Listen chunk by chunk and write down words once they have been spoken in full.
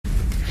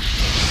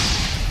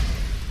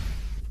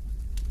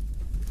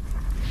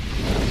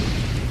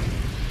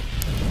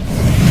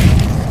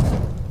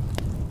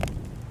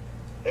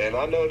And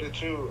I know that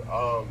you,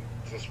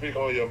 to speak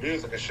on your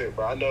music and shit,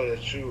 but I know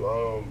that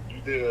you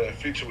did a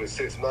feature with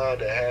 6ix9ine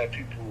that had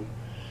people,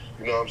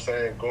 you know what I'm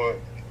saying, going.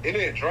 It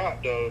didn't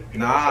drop though.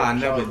 Nah, I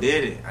never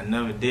did it. I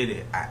never did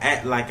it. I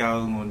act like I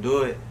was gonna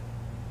do it.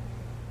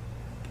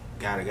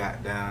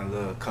 Got down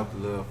a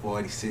couple little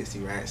 40, 60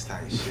 racks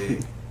type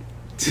shit.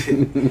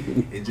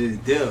 It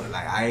just did.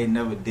 Like I ain't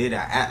never did it.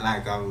 I act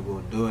like I was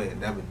gonna do it.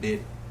 Never did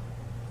it.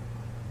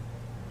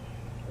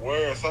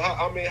 Word. So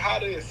how did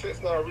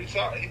 6ix9ine reach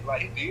out? He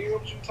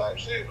DM'd you type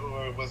shit,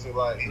 or was it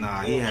like he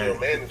was your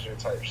manager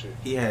type shit?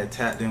 He had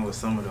tapped in with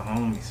some of the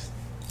homies.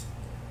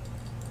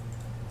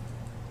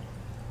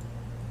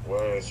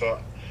 Word. So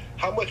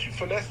how much you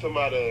finessed him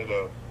out of it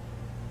though?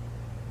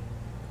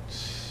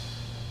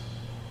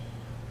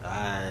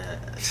 A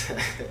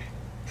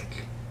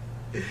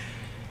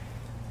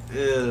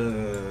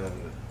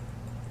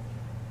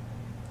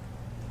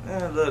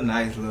little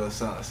nice little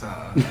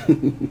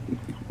something.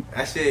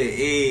 That shit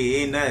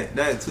ain't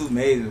nothing too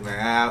major, man.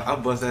 I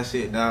bust that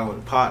shit down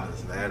with the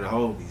partners, man, the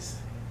homies.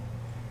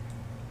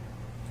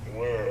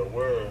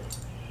 Word.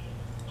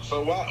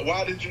 So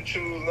why did you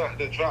choose not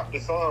to drop the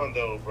song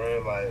though,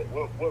 bro? Like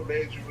what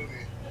made you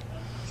really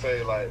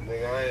say like,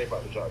 nigga, I ain't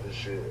about to drop this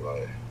shit?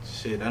 Like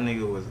shit, that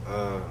nigga was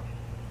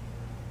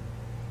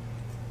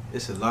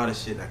it's a lot of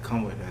shit that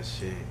come with that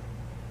shit.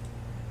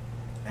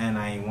 And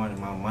I ain't wanted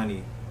my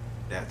money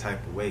that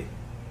type of way.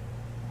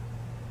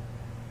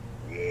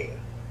 Yeah.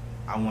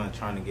 I wasn't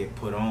trying to get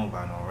put on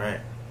by no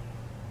rat.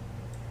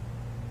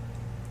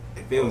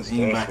 If it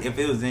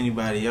was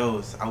anybody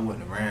else, I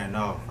wouldn't have ran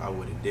off. I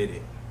would have did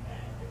it.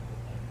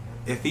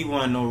 If he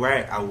wasn't no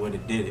rat, I would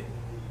have did it.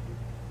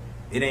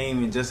 It ain't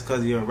even just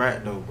cause you're a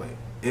rat though, but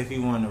if he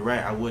wasn't a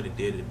rat, I would have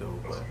did it though.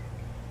 But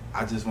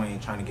I just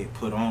wasn't trying to get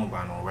put on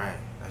by no rat.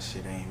 That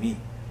shit ain't me.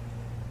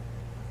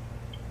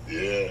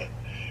 Yeah.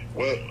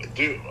 What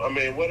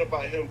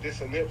about him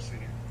dissing Nipsey?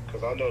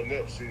 Because I know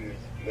Nipsey's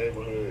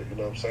neighborhood, you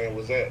know what I'm saying?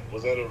 Was that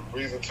a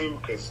reason too?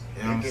 Because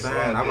you know what I'm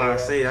saying? I'm about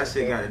to say that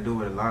shit got to do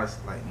with a lot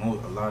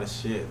of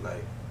shit.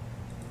 Like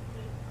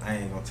I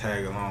ain't gonna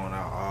tag along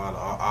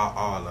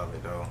all of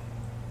it though.